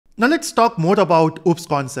Now let's talk more about OOPS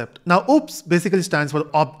concept. Now OOPS basically stands for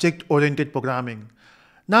object-oriented programming.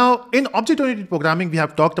 Now in object-oriented programming, we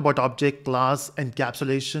have talked about object, class,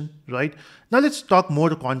 encapsulation, right? Now let's talk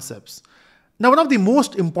more concepts. Now one of the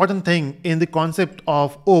most important thing in the concept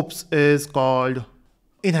of OOPS is called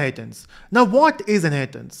inheritance. Now what is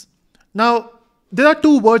inheritance? Now there are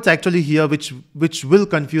two words actually here which will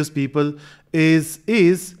confuse people,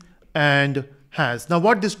 is and has. Now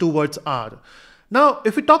what these two words are? Now,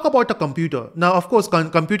 if we talk about a computer, now of course,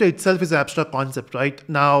 computer itself is an abstract concept, right?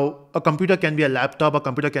 Now, a computer can be a laptop, a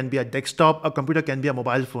computer can be a desktop, a computer can be a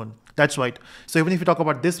mobile phone. That's right. So even if you talk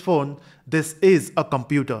about this phone, this is a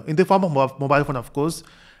computer in the form of mobile phone, of course.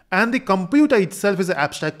 And the computer itself is an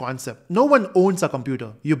abstract concept. No one owns a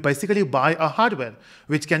computer. You basically buy a hardware,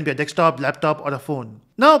 which can be a desktop, laptop, or a phone.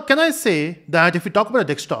 Now, can I say that if we talk about a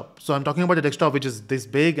desktop, so I'm talking about a desktop which is this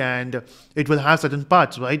big and it will have certain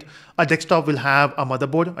parts, right? A desktop will have a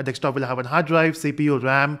motherboard, a desktop will have a hard drive, CPU,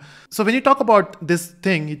 RAM. So when you talk about this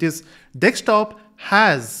thing, it is desktop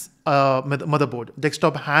has a motherboard,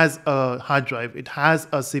 desktop has a hard drive, it has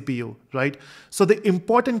a CPU, right? So the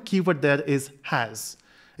important keyword there is has.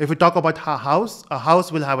 If we talk about a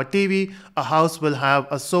house will have a TV, a house will have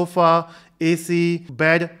a sofa, AC,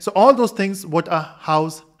 bed. So all those things what a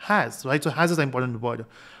house has, right? So has is an important word.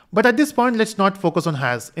 But at this point, let's not focus on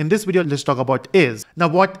has. In this video, let's talk about is. Now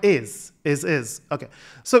what is? Okay.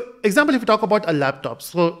 So example, if we talk about a laptop.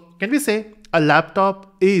 So can we say a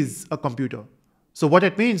laptop is a computer? So what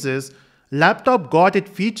it means is laptop got its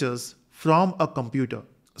features from a computer.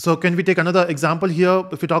 So can we take another example here?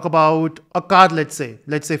 If we talk about a car, let's say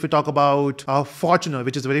if we talk about a Fortuner,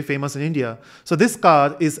 which is very famous in India. So this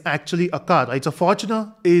car is actually a car, right? So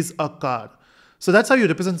Fortuner is a car. So that's how you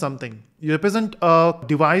represent something. You represent a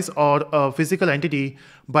device or a physical entity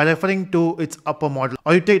by referring to its upper model,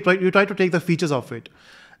 or you try to take the features of it.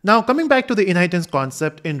 Now, coming back to the inheritance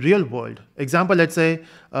concept in real world, example, let's say,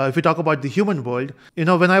 if we talk about the human world,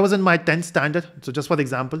 when I was in my 10th standard, so just for the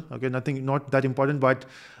example, okay, not that important, but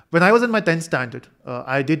when I was in my 10th standard,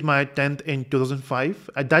 I did my 10th in 2005.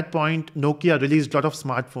 At that point, Nokia released a lot of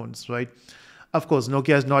smartphones, right? Of course,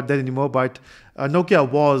 Nokia is not there anymore, but Nokia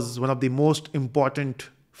was one of the most important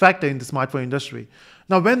factor in the smartphone industry.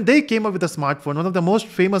 Now, when they came up with a smartphone, one of the most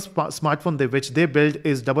famous smartphone which they built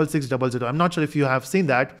is 6600. I'm not sure if you have seen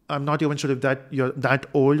that. I'm not even sure if you're that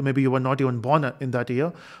old. Maybe you were not even born in that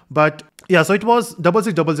year. But yeah, so it was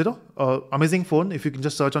 6600. Amazing phone. If you can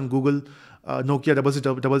just search on Google Nokia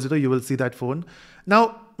 6600, you will see that phone.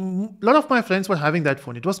 Now, a lot of my friends were having that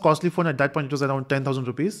phone. It was costly phone at that point. It was around 10,000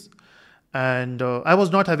 rupees. And I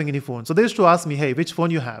was not having any phone. So they used to ask me, hey, which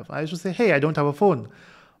phone you have? I used to say, hey, I don't have a phone.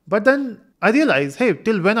 But then I realized, hey,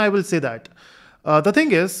 till when I will say that? The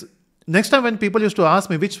thing is, next time when people used to ask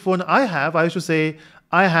me which phone I have, I used to say,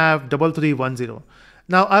 I have 3310.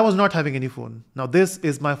 Now, I was not having any phone. Now, this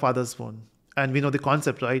is my father's phone. And we know the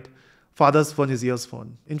concept, right? Father's phone is yours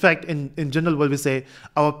phone. In fact, in general world, we say,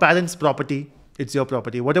 our parents' property, it's your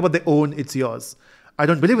property. Whatever they own, it's yours. I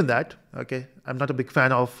don't believe in that, okay? I'm not a big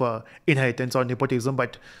fan of inheritance or nepotism,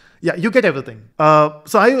 but yeah, you get everything.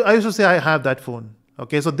 So I used to say I have that phone.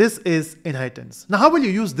 Okay, so this is inheritance. Now, how will you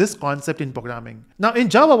use this concept in programming? Now, in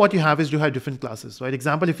Java, what you have is you have different classes, right?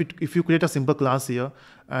 Example, if you create a simple class here,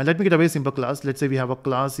 let me get a very simple class. Let's say we have a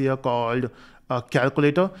class here called a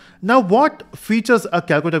calculator. Now, what features a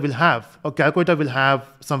calculator will have? A calculator will have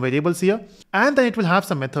some variables here, and then it will have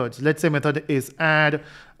some methods. Let's say method is add,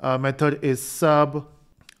 method is sub,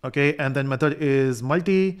 okay, and then method is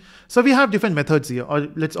multi. So we have different methods here, or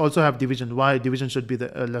let's also have division. Why division should be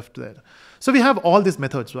left there. So we have all these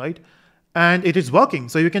methods, right? And it is working.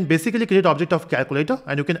 So you can basically create object of calculator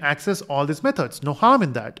and you can access all these methods. No harm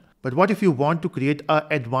in that. But what if you want to create an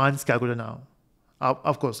advanced calculator now?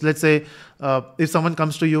 Of course, let's say if someone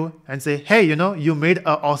comes to you and say, hey, you made an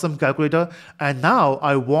awesome calculator and now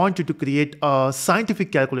I want you to create a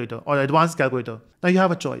scientific calculator or advanced calculator. Now you have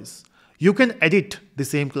a choice. You can edit the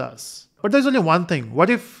same class. But there's only one thing. What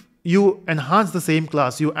if you enhance the same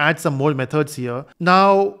class, you add some more methods here.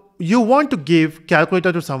 Now you want to give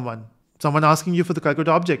calculator to someone asking you for the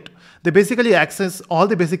calculator object. They basically access all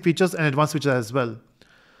the basic features and advanced features as well.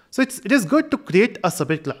 So it is good to create a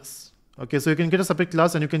separate class. Okay, so you can get a separate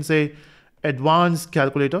class and you can say advanced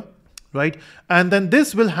calculator, right? And then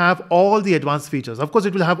this will have all the advanced features. Of course,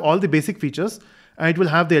 it will have all the basic features and it will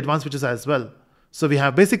have the advanced features as well. So we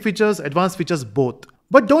have basic features, advanced features, both.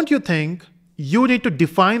 But don't you think you need to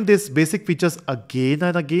define these basic features again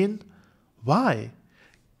and again? Why?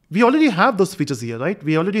 We already have those features here, right?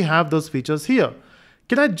 We already have those features here.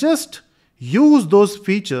 Can I just use those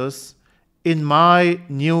features in my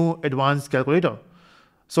new advanced calculator?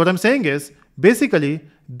 So what I'm saying is, basically,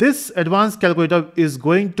 this advanced calculator is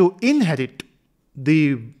going to inherit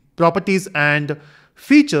the properties and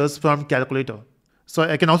features from calculator. So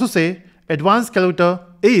I can also say advanced calculator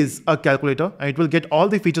is a calculator and it will get all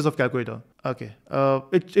the features of calculator. Okay,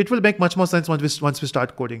 it will make much more sense once we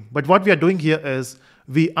start coding. But what we are doing here is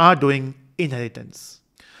we are doing inheritance.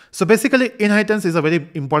 So basically, inheritance is a very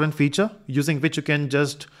important feature using which you can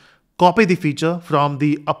just copy the feature from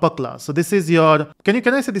the upper class. So this is your, can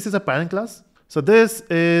I say this is a parent class? So this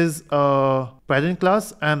is a parent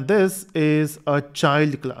class and this is a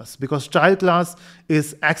child class, because child class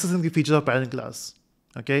is accessing the features of parent class.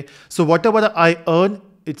 Okay, so whatever I earn,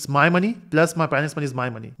 it's my money plus my parents' money is my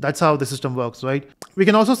money. That's how the system works, right? We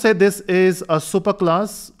can also say this is a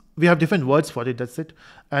superclass. We have different words for it, that's it.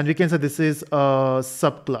 And we can say this is a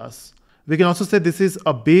subclass. We can also say this is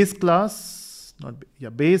a base class,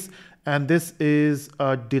 base, and this is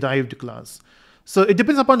a derived class. So it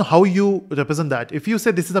depends upon how you represent that. If you say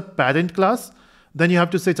this is a parent class, then you have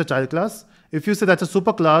to say it's a child class. If you say that's a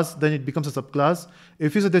superclass, then it becomes a subclass.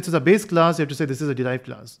 If you say this is a base class, you have to say this is a derived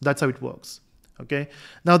class. That's how it works. Okay.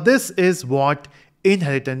 Now this is what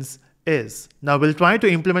inheritance is. Now we'll try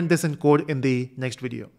to implement this in code in the next video.